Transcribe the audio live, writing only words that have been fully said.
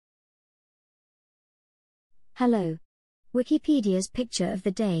Hello. Wikipedia's picture of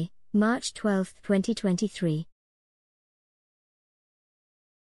the day, March 12, 2023.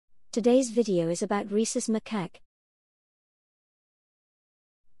 Today's video is about Rhesus macaque.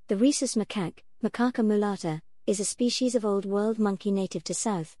 The Rhesus macaque, Macaca mulatta, is a species of Old World monkey native to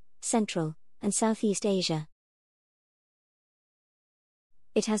South, Central, and Southeast Asia.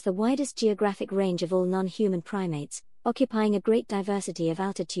 It has the widest geographic range of all non-human primates, occupying a great diversity of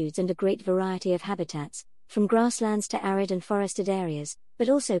altitudes and a great variety of habitats, from grasslands to arid and forested areas, but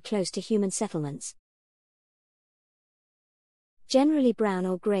also close to human settlements. Generally brown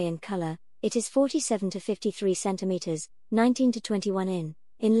or grey in color, it is 47 to 53 centimeters, 19 to 21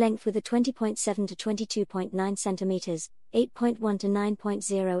 in length with a 20.7 to 22.9 centimeters, 8.1 to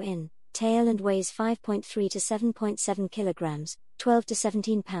 9.0 tail and weighs 5.3 to 7.7 kilograms, 12 to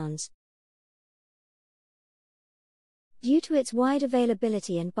 17 pounds. Due to its wide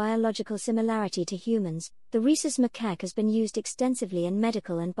availability and biological similarity to humans, the Rhesus macaque has been used extensively in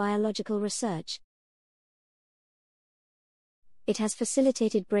medical and biological research. It has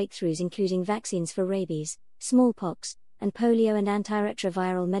facilitated breakthroughs including vaccines for rabies, smallpox, and polio and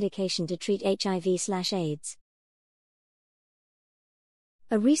antiretroviral medication to treat HIV/AIDS.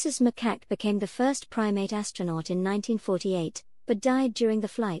 A Rhesus macaque became the first primate astronaut in 1948, but died during the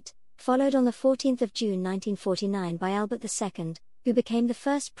flight, followed on 14 June 1949 by Albert II, who became the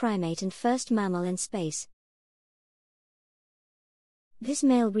first primate and first mammal in space. This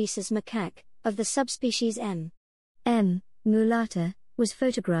male Rhesus macaque, of the subspecies M. mulatta, was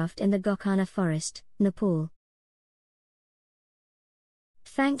photographed in the Gokarna Forest, Nepal.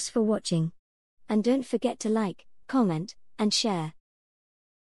 Thanks for watching. And don't forget to like, comment, and share.